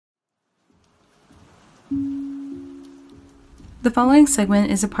The following segment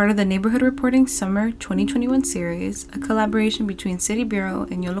is a part of the Neighborhood Reporting Summer 2021 series, a collaboration between City Bureau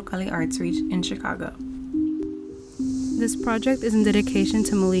and Yollocalli Arts Reach in Chicago. This project is in dedication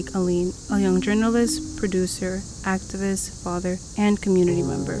to Malik Aline, a young journalist, producer, activist, father, and community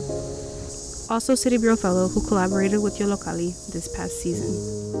member. Also City Bureau Fellow who collaborated with Yollocalli this past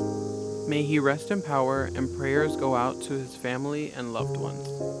season. May he rest in power and prayers go out to his family and loved ones.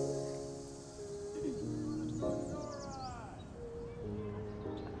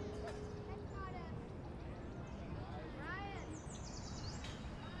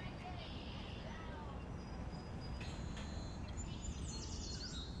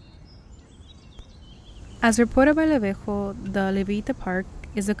 As reported by Levejo, the Levita Park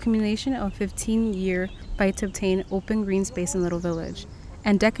is a accumulation of a 15-year fight to obtain open green space in Little Village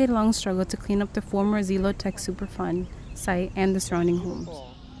and decade-long struggle to clean up the former Xylotech Superfund site and the surrounding homes.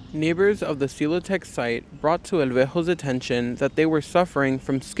 Neighbors of the Xylotech site brought to Levejo's attention that they were suffering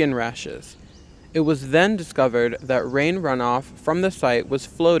from skin rashes. It was then discovered that rain runoff from the site was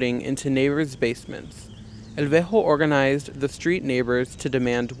floating into neighbors' basements. Levejo organized the street neighbors to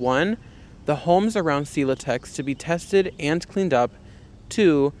demand 1. The homes around Xylotech to be tested and cleaned up,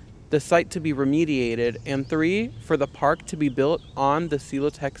 2. The site to be remediated, and 3. For the park to be built on the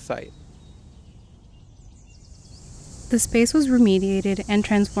Xylotech site. The space was remediated and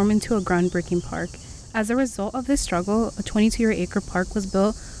transformed into a groundbreaking park. As a result of this struggle, a 22-acre park was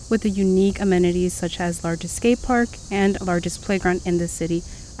built with the unique amenities such as largest skate park and largest playground in the city,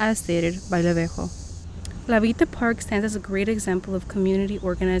 as stated by Levejo. La Vita Park stands as a great example of community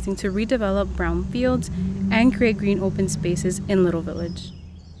organizing to redevelop brown fields and create green open spaces in Little Village.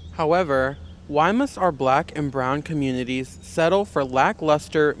 However, why must our black and brown communities settle for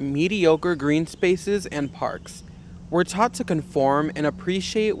lackluster, mediocre green spaces and parks? We're taught to conform and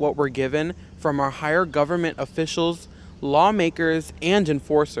appreciate what we're given from our higher government officials, lawmakers, and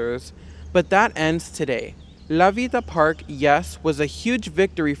enforcers, but that ends today. La Vita Park, yes, was a huge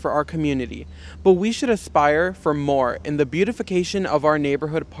victory for our community, but we should aspire for more in the beautification of our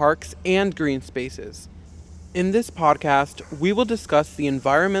neighborhood parks and green spaces. In this podcast, we will discuss the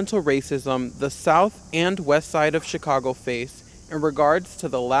environmental racism the south and west side of Chicago face in regards to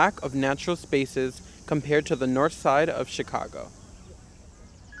the lack of natural spaces compared to the north side of Chicago.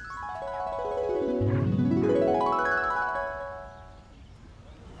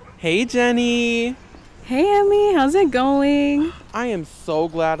 Hey, Jenny! Hey, Emmy, how's it going? I am so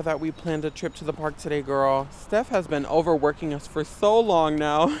glad that we planned a trip to the park today, girl. Steph has been overworking us for so long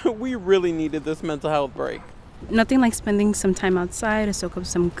now. We really needed this mental health break. Nothing like spending some time outside to soak up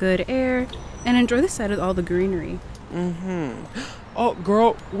some good air and enjoy the sight of all the greenery. Oh,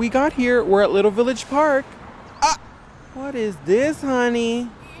 girl, we got here. We're at Little Village Park. What is this, honey?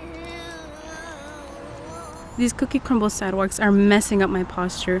 These cookie crumble sidewalks are messing up my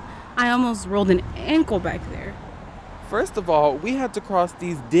posture. I almost rolled an ankle back there. First of all, we had to cross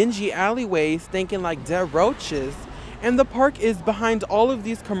these dingy alleyways stinking like dead roaches, and the park is behind all of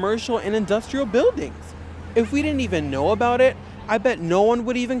these commercial and industrial buildings. If we didn't even know about it, I bet no one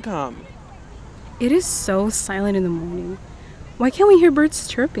would even come. It is so silent in the morning. Why can't we hear birds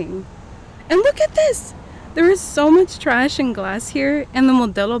chirping? And look at this! There is so much trash and glass here, and the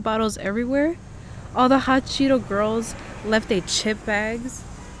Modelo bottles everywhere. All the hot Cheeto girls left their chip bags.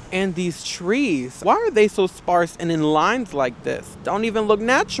 And these trees, why are they so sparse and in lines like this? Don't even look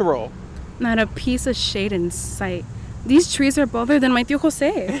natural. Not a piece of shade in sight. These trees are bolder than my tío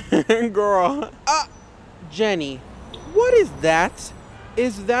Jose. Girl. Jenny, what is that?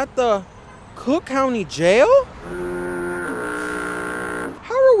 Is that the Cook County Jail?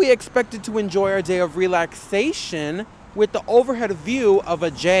 How are we expected to enjoy our day of relaxation with the overhead view of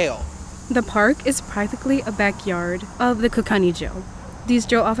a jail? The park is practically a backyard of the Cook County Jail. These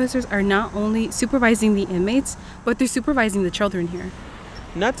jail officers are not only supervising the inmates, but they're supervising the children here.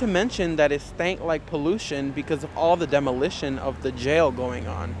 Not to mention that it stank like pollution because of all the demolition of the jail going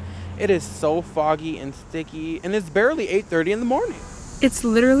on. It is so foggy and sticky, and it's barely 8:30 in the morning. It's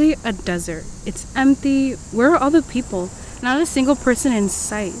literally a desert. It's empty. Where are all the people? Not a single person in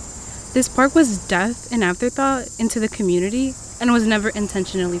sight. This park was death and afterthought into the community and was never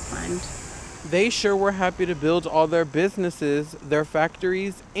intentionally planned. They sure were happy to build all their businesses, their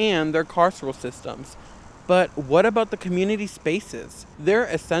factories, and their carceral systems. But what about the community spaces? They're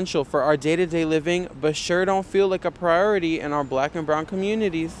essential for our day-to-day living, but sure don't feel like a priority in our black and brown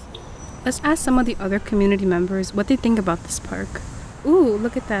communities. Let's ask some of the other community members what they think about this park. Ooh,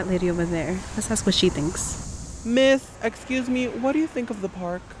 look at that lady over there. Let's ask what she thinks. Miss, excuse me, what do you think of the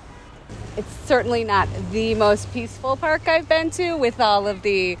park? It's certainly not the most peaceful park I've been to with all of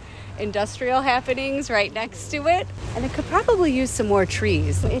the industrial happenings right next to it. And it could probably use some more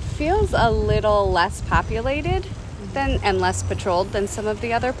trees. It feels a little less populated and less patrolled than some of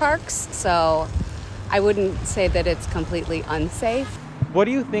the other parks. So I wouldn't say that it's completely unsafe. What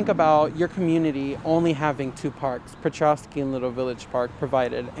do you think about your community only having two parks, Petrosky and Little Village Park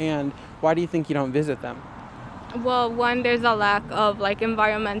provided, and why do you think you don't visit them? Well, one, there's a lack of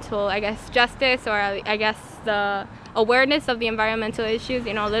environmental, justice, or I guess the awareness of the environmental issues.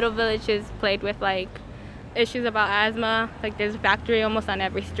 Little Village is plagued with issues about asthma. There's a factory almost on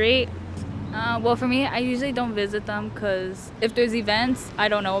every street. Well, for me, I usually don't visit them because if there's events, I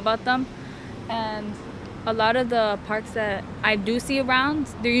don't know about them. And a lot of the parks that I do see around,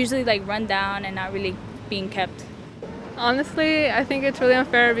 they're usually run down and not really being kept. Honestly, I think it's really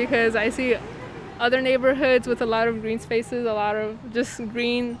unfair because I see other neighborhoods with a lot of green spaces, a lot of just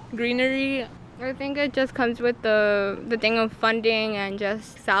greenery. I think it just comes with the thing of funding and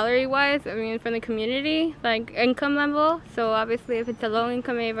just salary-wise, from the community, income level. So obviously if it's a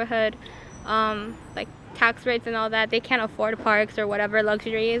low-income neighborhood, tax rates and all that, they can't afford parks or whatever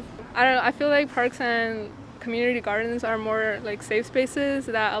luxuries. I don't know, I feel like parks and community gardens are more safe spaces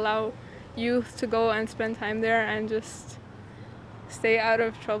that allow youth to go and spend time there and just stay out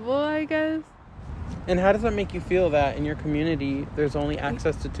of trouble, I guess. And how does that make you feel that in your community there's only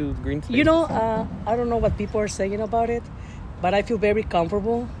access to two green spaces? I don't know what people are saying about it, but I feel very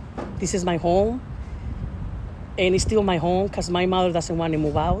comfortable. This is my home, and it's still my home because my mother doesn't want to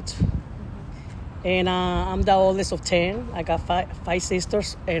move out. And I'm the oldest of 10. I got five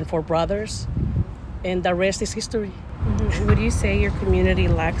sisters and 4 brothers, and the rest is history. Mm-hmm. Would you say your community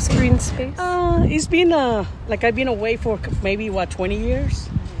lacks green space? It's been I've been away for maybe 20 years,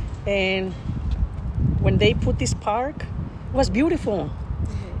 and when they put this park, it was beautiful,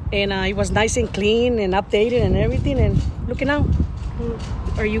 and it was nice and clean and updated and everything. And look now.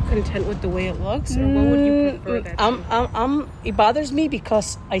 Are you content with the way it looks, or what would you prefer that? It bothers me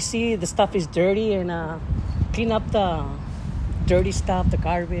because I see the stuff is dirty, and clean up the dirty stuff, the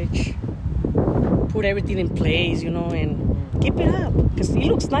garbage, put everything in place, and keep it up because it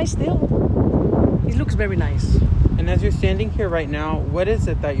looks nice still. It looks very nice. And as you're standing here right now, what is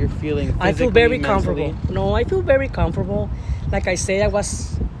it that you're feeling physically, I feel very mentally? comfortable. No, I feel very comfortable. Like I say, I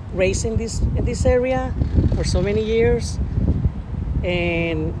was raised in this area for so many years,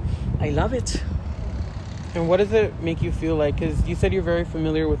 and I love it. And what does it make you feel like? Because you said you're very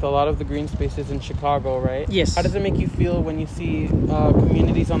familiar with a lot of the green spaces in Chicago, right? Yes. How does it make you feel when you see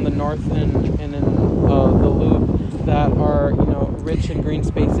communities on the north and in the Loop that are, rich in green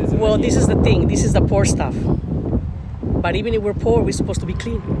spaces? Well, this is the thing. This is the poor stuff. But even if we're poor, we're supposed to be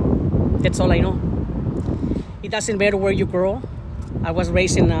clean. That's all I know. It doesn't matter where you grow. I was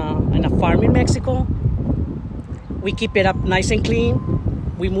raised in a farm in Mexico. We keep it up nice and clean.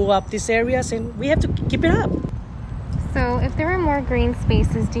 We move up these areas, and we have to keep it up. So if there were more green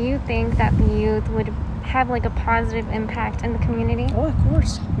spaces, do you think that the youth would have a positive impact in the community? Oh, of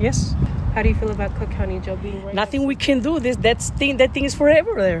course. Yes. How do you feel about Cook County Jail being right? Nothing we can do. That thing is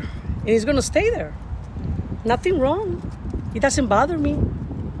forever there. And it's going to stay there. Nothing wrong. It doesn't bother me.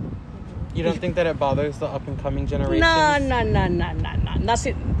 You don't think that it bothers the up-and-coming generation? No.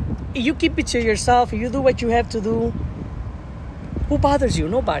 Nothing. You keep it to yourself. You do what you have to do. Who bothers you?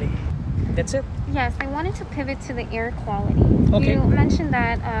 Nobody. That's it. Yes, I wanted to pivot to the air quality. Okay. You mentioned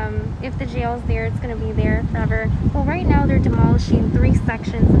that if the jail's there, it's going to be there forever. Well, right now they're demolishing 3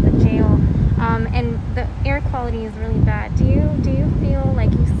 sections of the jail, and the air quality is really bad. Do you feel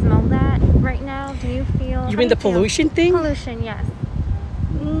like you smell that right now? Do you feel? You mean the pollution thing? Pollution, yes.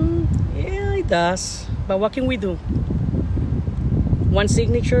 Yeah, it does. But what can we do? One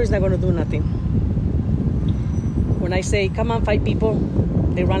signature is not going to do nothing. When I say, come on, 5 people,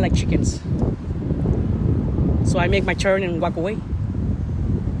 they run like chickens. So I make my turn and walk away.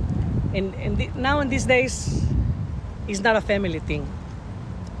 And now in these days, it's not a family thing.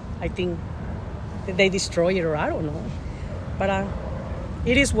 I think that they destroy it, or I don't know. But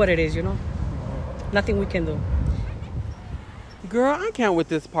it is what it is, Nothing we can do. Girl, I can't with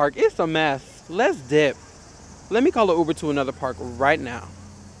this park. It's a mess. Let's dip. Let me call an Uber to another park right now.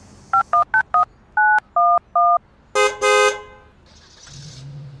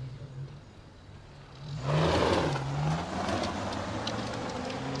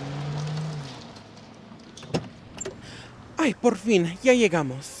 Ay, por fin, ya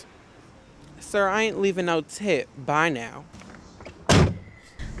llegamos. Sir, I ain't leaving no tip. Bye now.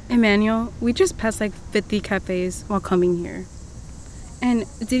 Emmanuel, we just passed 50 cafes while coming here. And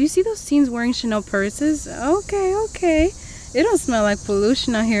did you see those teens wearing Chanel purses? Okay. It don't smell like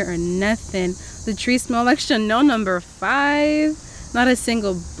pollution out here or nothing. The trees smell like Chanel No. 5. Not a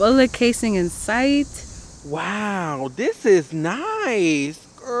single bullet casing in sight. Wow, this is nice.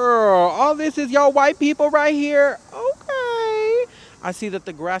 Girl, all this is y'all white people right here? Okay. I see that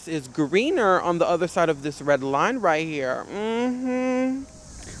the grass is greener on the other side of this red line right here.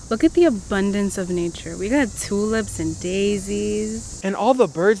 Look at the abundance of nature. We got tulips and daisies. And all the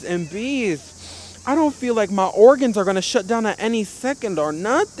birds and bees. I don't feel like my organs are gonna shut down at any second or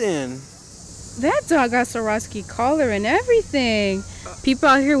nothing. That dog got Swarovski collar and everything. People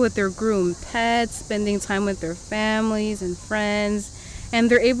out here with their groomed pets, spending time with their families and friends, and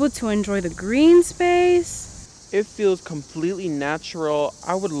they're able to enjoy the green space. It feels completely natural.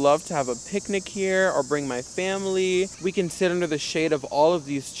 I would love to have a picnic here or bring my family. We can sit under the shade of all of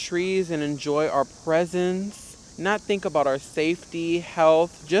these trees and enjoy our presence. Not think about our safety,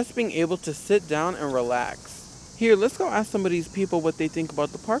 health, just being able to sit down and relax. Here, let's go ask some of these people what they think about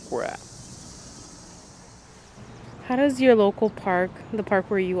the park we're at. How does your local park, the park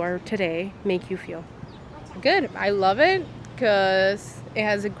where you are today, make you feel? Good. I love it because it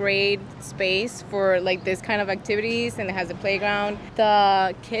has a great space for like this kind of activities, and it has a playground.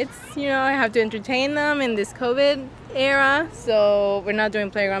 The kids, I have to entertain them in this COVID era, so we're not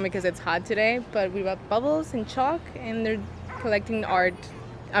doing playground because it's hot today, but we got bubbles and chalk, and they're collecting art,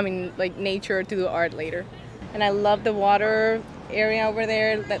 like nature to do art later. And I love the water area over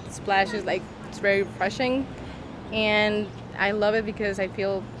there that splashes, like it's very refreshing. And I love it because I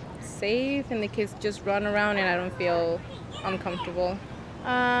feel safe and the kids just run around and I don't feel uncomfortable.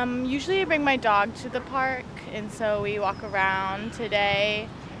 Usually I bring my dog to the park, and so we walk around. Today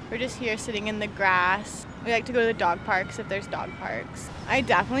we're just here sitting in the grass. We like to go to the dog parks if there's dog parks. I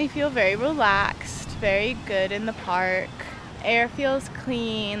definitely feel very relaxed, very good in the park. Air feels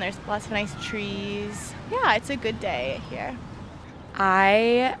clean, there's lots of nice trees. Yeah, it's a good day here.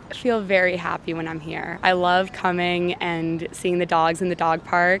 I feel very happy when I'm here. I love coming and seeing the dogs in the dog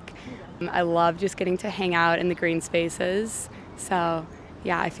park. I love just getting to hang out in the green spaces. So,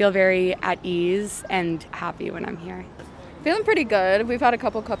 yeah, I feel very at ease and happy when I'm here. Feeling pretty good. We've had a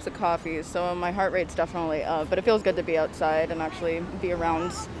couple cups of coffee, so my heart rate's definitely up. But it feels good to be outside and actually be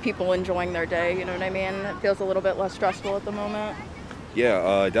around people enjoying their day, you know what I mean? It feels a little bit less stressful at the moment.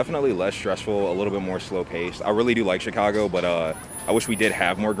 Yeah, definitely less stressful, a little bit more slow-paced. I really do like Chicago, but I wish we did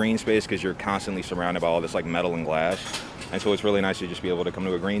have more green space because you're constantly surrounded by all this like metal and glass. And so it's really nice to just be able to come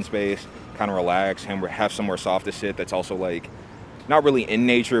to a green space, kind of relax, and have somewhere soft to sit that's also like not really in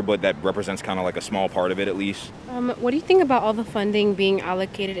nature, but that represents kind of like a small part of it at least. What do you think about all the funding being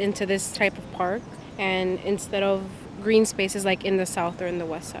allocated into this type of park and instead of green spaces like in the south or in the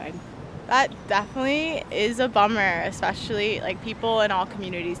west side? That definitely is a bummer, especially like people in all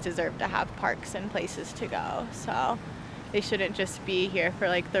communities deserve to have parks and places to go. So they shouldn't just be here for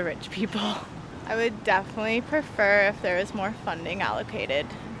like the rich people. I would definitely prefer if there was more funding allocated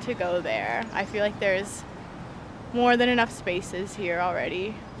to go there. I feel like there's more than enough spaces here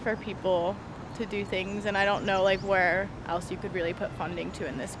already for people to do things, and I don't know like where else you could really put funding to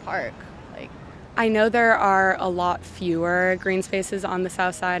in this park. I know there are a lot fewer green spaces on the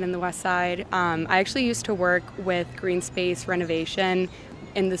south side and the west side. I actually used to work with green space renovation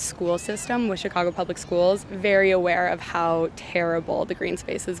in the school system with Chicago Public Schools, very aware of how terrible the green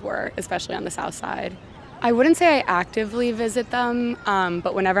spaces were, especially on the south side. I wouldn't say I actively visit them,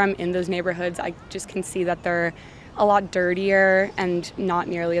 but whenever I'm in those neighborhoods, I just can see that they're a lot dirtier and not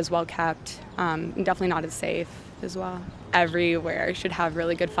nearly as well kept, and definitely not as safe as well. Everywhere should have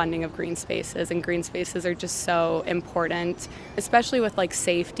really good funding of green spaces, and green spaces are just so important, especially with like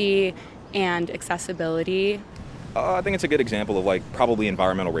safety and accessibility. I think it's a good example of like probably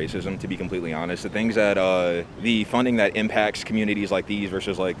environmental racism, to be completely honest. The things that the funding that impacts communities like these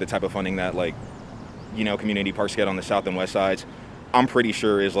versus like the type of funding that like, community parks get on the south and west sides, I'm pretty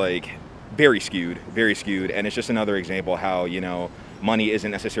sure is like very skewed. And it's just another example how, money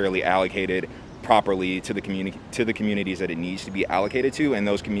isn't necessarily allocated properly to the communities that it needs to be allocated to, and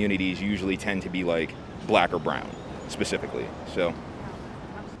those communities usually tend to be like black or brown specifically. So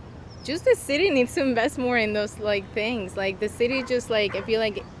just the city needs to invest more in those like things. Like the city just like, I feel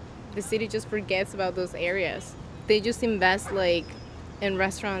like the city just forgets about those areas. They just invest like in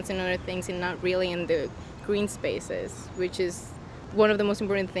restaurants and other things and not really in the green spaces, which is one of the most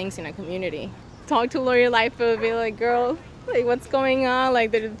important things in a community. Talk to Lori Lightfoot, be like, girl, like what's going on? Like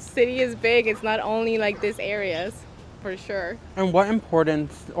the city is big. It's not only like these areas, for sure. And what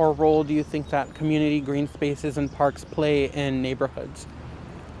importance or role do you think that community green spaces and parks play in neighborhoods?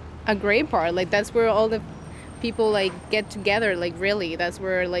 A great part. Like that's where all the people like get together. Like really, that's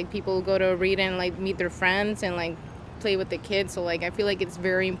where like people go to read and like meet their friends and like play with the kids. So like I feel like it's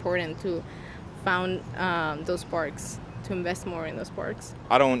very important to found those parks. to invest more in those parks.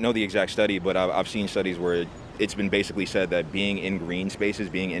 I don't know the exact study, but I've seen studies where it's been basically said that being in green spaces,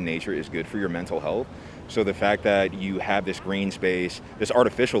 being in nature is good for your mental health. So the fact that you have this green space, this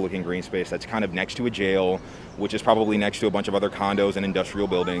artificial looking green space that's kind of next to a jail, which is probably next to a bunch of other condos and industrial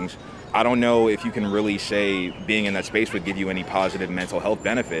buildings, I don't know if you can really say being in that space would give you any positive mental health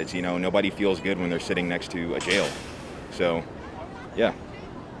benefits. You know, nobody feels good when they're sitting next to a jail. So, yeah.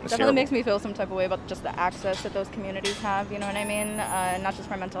 Definitely makes me feel some type of way about just the access that those communities have, you know what I mean? Not just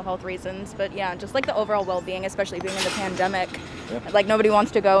for mental health reasons, but yeah, just like the overall well-being, especially being in the pandemic. Yeah. Like nobody wants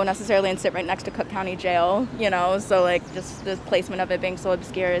to go necessarily and sit right next to Cook County Jail, you know? So like just the placement of it being so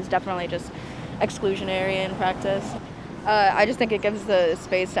obscure is definitely just exclusionary in practice. I just think it gives the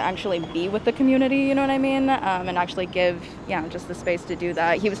space to actually be with the community, you know what I mean? And actually give, just the space to do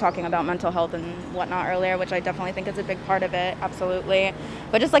that. He was talking about mental health and whatnot earlier, which I definitely think is a big part of it, absolutely.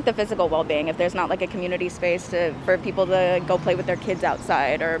 But just like the physical well-being, if there's not like a community space for people to go play with their kids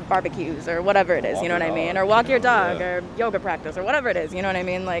outside or barbecues or whatever it is, you know what I mean? Or walk your dog or yoga practice or whatever it is, you know what I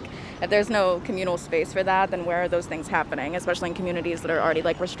mean? Like if there's no communal space for that, then where are those things happening, especially in communities that are already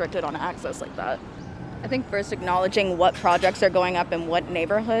like restricted on access like that? I think first acknowledging what projects are going up in what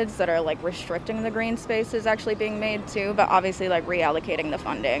neighborhoods that are like restricting the green spaces actually being made too, but obviously like reallocating the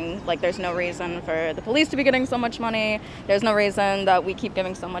funding. Like there's no reason for the police to be getting so much money. There's no reason that we keep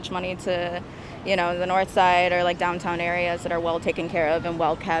giving so much money to, the north side or like downtown areas that are well taken care of and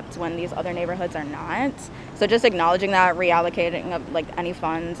well kept when these other neighborhoods are not. So just acknowledging that, reallocating of like any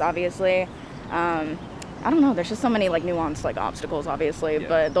funds, obviously. I don't know, there's just so many like nuanced like obstacles obviously,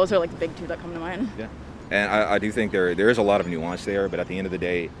 but those are like the big two that come to mind. Yeah. And I do think there is a lot of nuance there, but at the end of the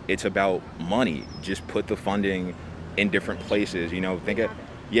day, it's about money. Just put the funding in different places.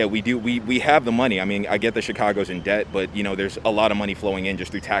 We have the money. I mean, I get that Chicago's in debt, but there's a lot of money flowing in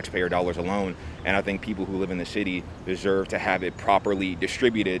just through taxpayer dollars alone. And I think people who live in the city deserve to have it properly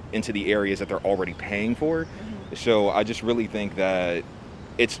distributed into the areas that they're already paying for. Mm-hmm. So I just really think that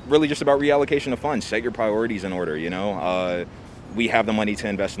it's really just about reallocation of funds. Set your priorities in order, we have the money to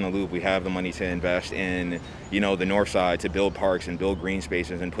invest in the Loop. We have the money to invest in, the north side, to build parks and build green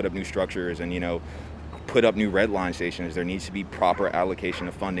spaces and put up new structures and, put up new red line stations. There needs to be proper allocation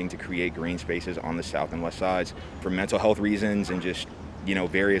of funding to create green spaces on the south and west sides for mental health reasons and just,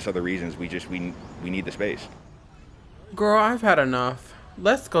 various other reasons. We need the space. Girl, I've had enough.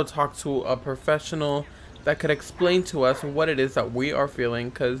 Let's go talk to a professional that could explain to us what it is that we are feeling,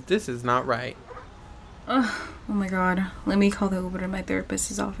 because this is not right. Oh my god. Let me call the Uber to my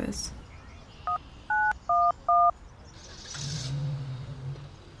therapist's office.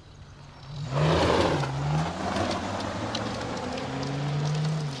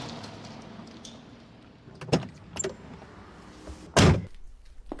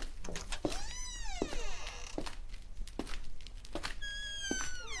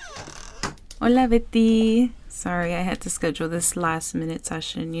 Hola, Betty. Sorry, I had to schedule this last minute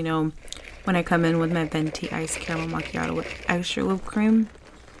session, when I come in with my venti iced caramel macchiato with extra whipped cream.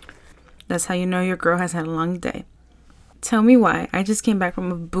 That's how you know your girl has had a long day. Tell me why. I just came back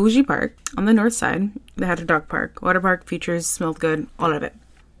from a bougie park on the north side. They had a dog park, water park, features, smelled good, all of it.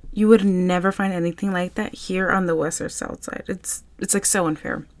 You would never find anything like that here on the west or south side. It's like so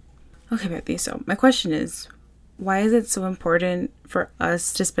unfair. Okay, Betty, so my question is, why is it so important for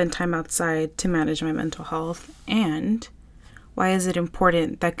us to spend time outside to manage my mental health? And why is it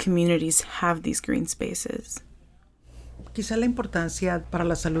important that communities have these green spaces? Quizá la importancia para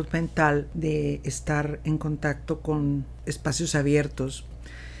la salud mental de estar en contacto con espacios abiertos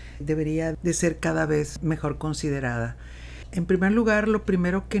debería de ser cada vez mejor considerada. En primer lugar, lo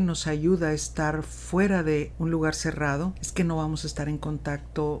primero que nos ayuda a estar fuera de un lugar cerrado es que no vamos a estar en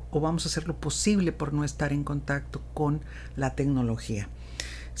contacto o vamos a hacer lo posible por no estar en contacto con la tecnología.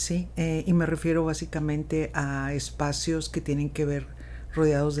 Sí, y me refiero básicamente a espacios que tienen que ver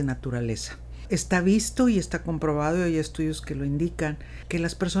rodeados de naturaleza. Está visto y está comprobado, y hay estudios que lo indican, que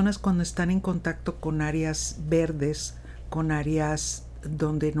las personas cuando están en contacto con áreas verdes, con áreas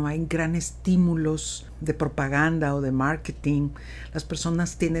donde no hay gran estímulos de propaganda o de marketing, las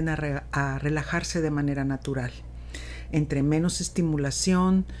personas tienden a relajarse de manera natural. Entre menos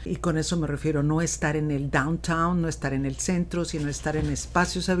estimulación, y con eso me refiero no estar en el downtown, no estar en el centro, sino estar en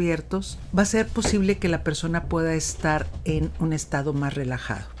espacios abiertos, va a ser posible que la persona pueda estar en un estado más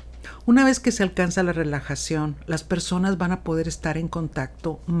relajado. Una vez que se alcanza la relajación, las personas van a poder estar en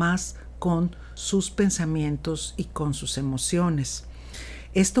contacto más con sus pensamientos y con sus emociones.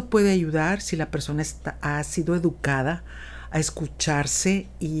 Esto puede ayudar, si la persona ha sido educada, a escucharse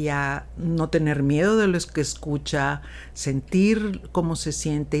y a no tener miedo de lo que escucha, sentir cómo se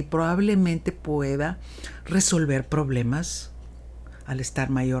siente y probablemente pueda resolver problemas al estar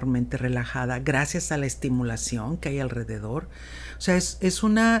mayormente relajada gracias a la estimulación que hay alrededor. O sea, es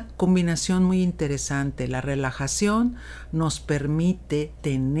una combinación muy interesante. La relajación nos permite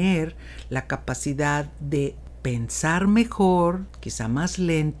tener la capacidad de pensar mejor, quizá más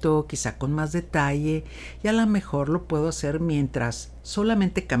lento, quizá con más detalle, y a lo mejor lo puedo hacer mientras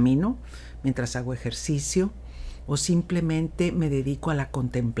solamente camino, mientras hago ejercicio o simplemente me dedico a la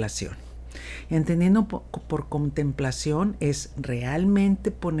contemplación. Entendiendo por contemplación es realmente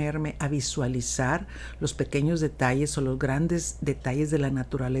ponerme a visualizar los pequeños detalles o los grandes detalles de la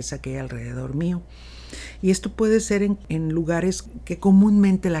naturaleza que hay alrededor mío. Y esto puede ser en lugares que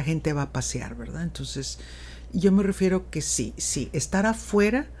comúnmente la gente va a pasear, ¿verdad? Entonces, yo me refiero que sí, estar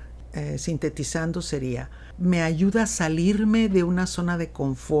afuera, sintetizando sería, me ayuda a salirme de una zona de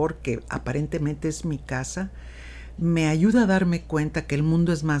confort que aparentemente es mi casa, me ayuda a darme cuenta que el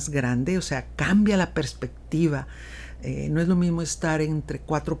mundo es más grande, o sea, cambia la perspectiva. No es lo mismo estar entre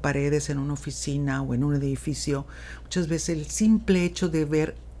cuatro paredes en una oficina o en un edificio. Muchas veces el simple hecho de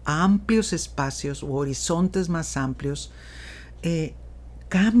ver amplios espacios o horizontes más amplios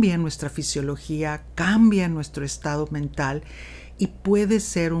cambia nuestra fisiología, cambia nuestro estado mental y puede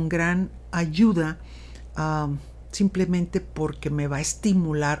ser una gran ayuda simplemente porque me va a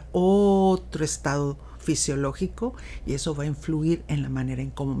estimular otro estado fisiológico y eso va a influir en la manera en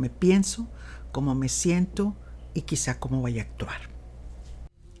cómo me pienso, cómo me siento y quizá cómo voy a actuar.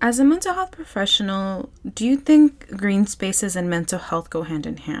 As a mental health professional, do you think green spaces and mental health go hand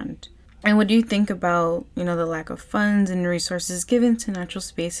in hand? And what do you think about, the lack of funds and resources given to natural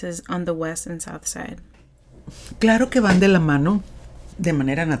spaces on the west and south side? Claro que van de la mano de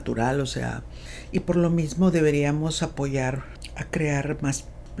manera natural, o sea, y por lo mismo deberíamos apoyar a crear más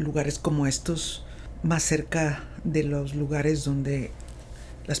lugares como estos, más cerca de los lugares donde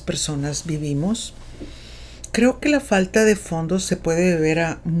las personas vivimos. Creo que la falta de fondos se puede deber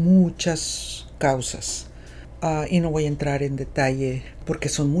a muchas causas. Y no voy a entrar en detalle porque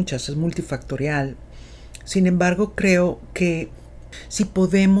son muchas, es multifactorial. Sin embargo, creo que si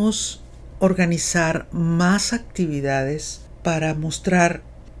podemos organizar más actividades para mostrar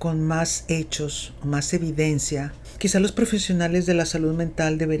con más hechos, más evidencia, quizá los profesionales de la salud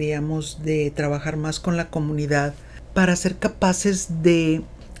mental deberíamos de trabajar más con la comunidad para ser capaces de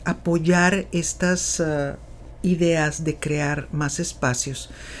apoyar estas ideas de crear más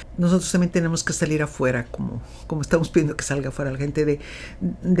espacios. Nosotros también tenemos que salir afuera, como estamos pidiendo que salga afuera la gente,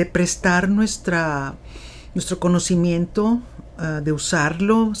 de prestar nuestro conocimiento, de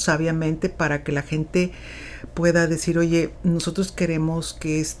usarlo sabiamente para que la gente pueda decir, oye, nosotros queremos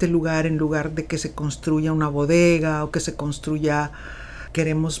que este lugar, en lugar de que se construya una bodega o que se construya,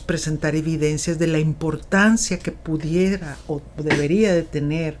 queremos presentar evidencias de la importancia que pudiera o debería de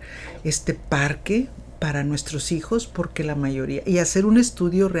tener este parque para nuestros hijos, porque la mayoría, y hacer un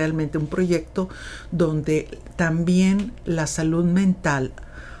estudio realmente, un proyecto donde también la salud mental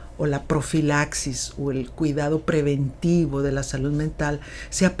o la profilaxis o el cuidado preventivo de la salud mental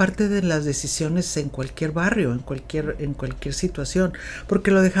sea parte de las decisiones en cualquier barrio, en cualquier situación,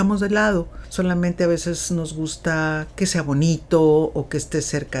 porque lo dejamos de lado. Solamente a veces nos gusta que sea bonito o que esté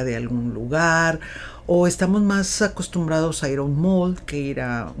cerca de algún lugar, o estamos más acostumbrados a ir a un mall que ir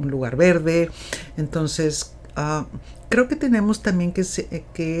a un lugar verde. Entonces creo que tenemos también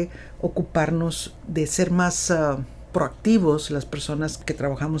que ocuparnos de ser más proactivos, las personas que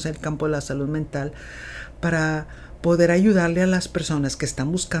trabajamos en el campo de la salud mental, para poder ayudarle a las personas que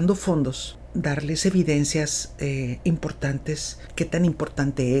están buscando fondos, darles evidencias importantes. Qué tan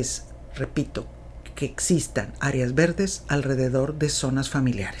importante es, repito, que existan áreas verdes alrededor de zonas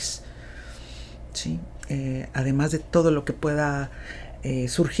familiares, ¿sí? Además de todo lo que pueda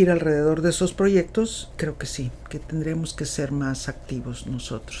surgir alrededor de esos proyectos, creo que sí, que tendremos que ser más activos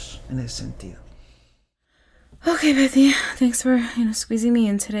nosotros en ese sentido. Okay, Bethy, thanks for, squeezing me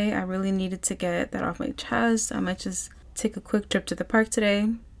in today. I really needed to get that off my chest. I might just take a quick trip to the park today,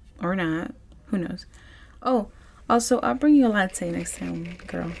 or not. Who knows? Oh, also, I'll bring you a latte next time,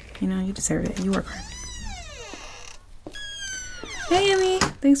 girl. You deserve it. You work hard. Hey, Amy.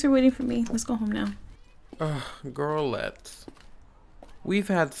 Thanks for waiting for me. Let's go home now. Girl, let's. We've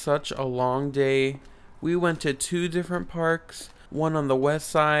had such a long day. We went to 2 different parks, one on the west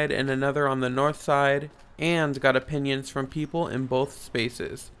side and another on the north side, and got opinions from people in both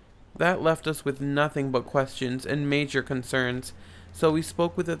spaces. That left us with nothing but questions and major concerns, so we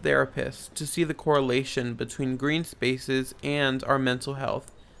spoke with a therapist to see the correlation between green spaces and our mental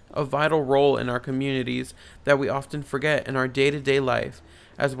health. a vital role in our communities that we often forget in our day-to-day life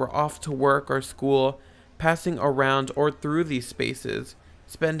as we're off to work or school, passing around or through these spaces,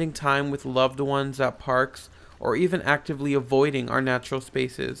 spending time with loved ones at parks, or even actively avoiding our natural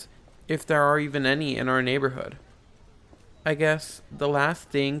spaces, if there are even any in our neighborhood. I guess the last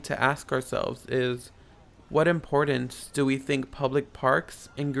thing to ask ourselves is, what importance do we think public parks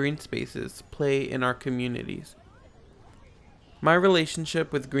and green spaces play in our communities? My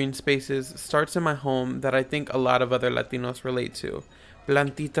relationship with green spaces starts in my home that I think a lot of other Latinos relate to.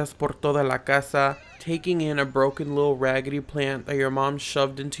 Plantitas por toda la casa, taking in a broken little raggedy plant that your mom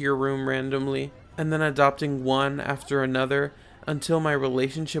shoved into your room randomly, and then adopting one after another until my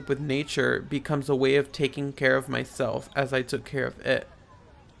relationship with nature becomes a way of taking care of myself as I took care of it.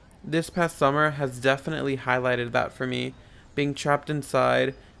 This past summer has definitely highlighted that for me, being trapped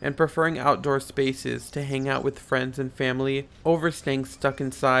inside and preferring outdoor spaces to hang out with friends and family over staying stuck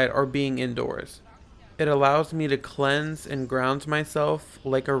inside or being indoors. It allows me to cleanse and ground myself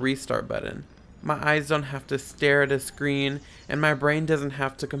like a restart button. My eyes don't have to stare at a screen, and my brain doesn't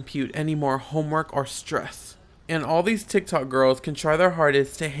have to compute any more homework or stress. And all these TikTok girls can try their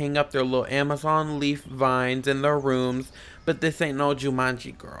hardest to hang up their little Amazon leaf vines in their rooms, but this ain't no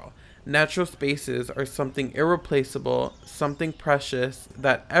Jumanji, girl. Natural spaces are something irreplaceable, something precious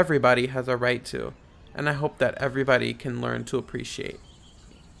that everybody has a right to, and I hope that everybody can learn to appreciate.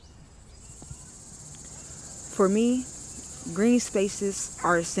 For me, green spaces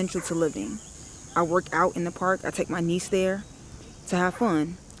are essential to living. I work out in the park, I take my niece there to have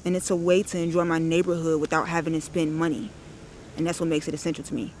fun, and it's a way to enjoy my neighborhood without having to spend money, and that's what makes it essential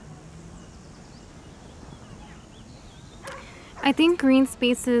to me. I think green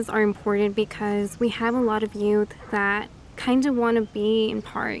spaces are important because we have a lot of youth that kind of want to be in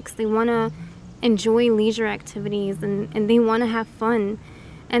parks. They want to enjoy leisure activities and they want to have fun.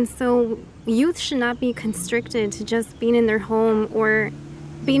 And so youth should not be constricted to just being in their home or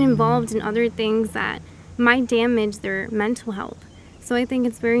being involved in other things that might damage their mental health. So I think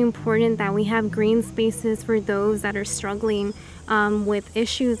it's very important that we have green spaces for those that are struggling with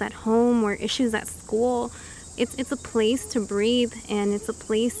issues at home or issues at school. It's a place to breathe and it's a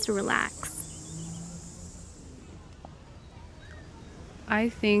place to relax. I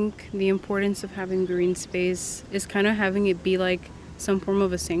think the importance of having green space is kind of having it be like some form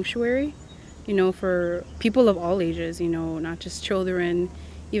of a sanctuary, for people of all ages, not just children,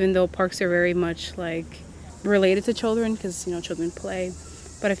 even though parks are very much like related to children because, children play.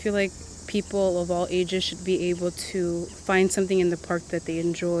 But I feel like people of all ages should be able to find something in the park that they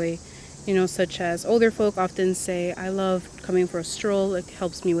enjoy, such as older folk often say, I love coming for a stroll, it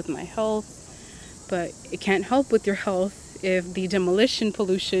helps me with my health, but it can't help with your health if the demolition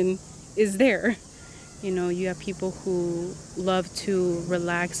pollution is there. You have people who love to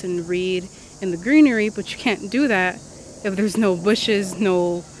relax and read in the greenery, but you can't do that if there's no bushes,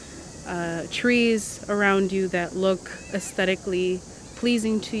 no trees around you that look aesthetically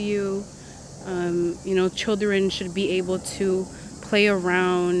pleasing to you. Children should be able to play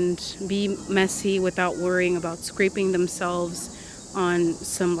around, be messy without worrying about scraping themselves on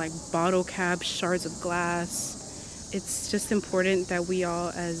some bottle caps, shards of glass. It's just important that we all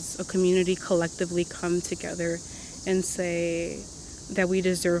as a community collectively come together and say that we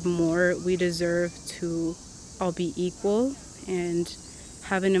deserve more. We deserve to all be equal and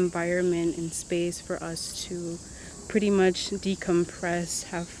have an environment and space for us to pretty much decompress,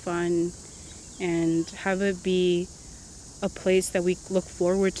 have fun, and have it be a place that we look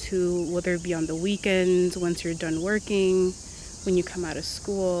forward to, whether it be on the weekends, once you're done working, when you come out of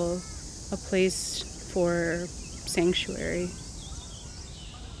school, a place for sanctuary.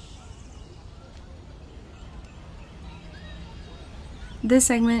 This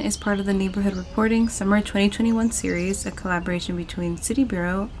segment is part of the Neighborhood Reporting Summer 2021 series, a collaboration between City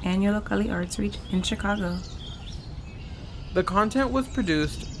Bureau and Yollocalli Arts Reach in Chicago. The content was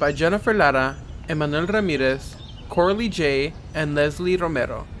produced by Jennifer Lara, Emmanuel Ramirez, Coralie J., and Leslie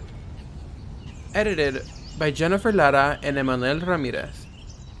Romero. Edited by Jennifer Lara and Emmanuel Ramirez.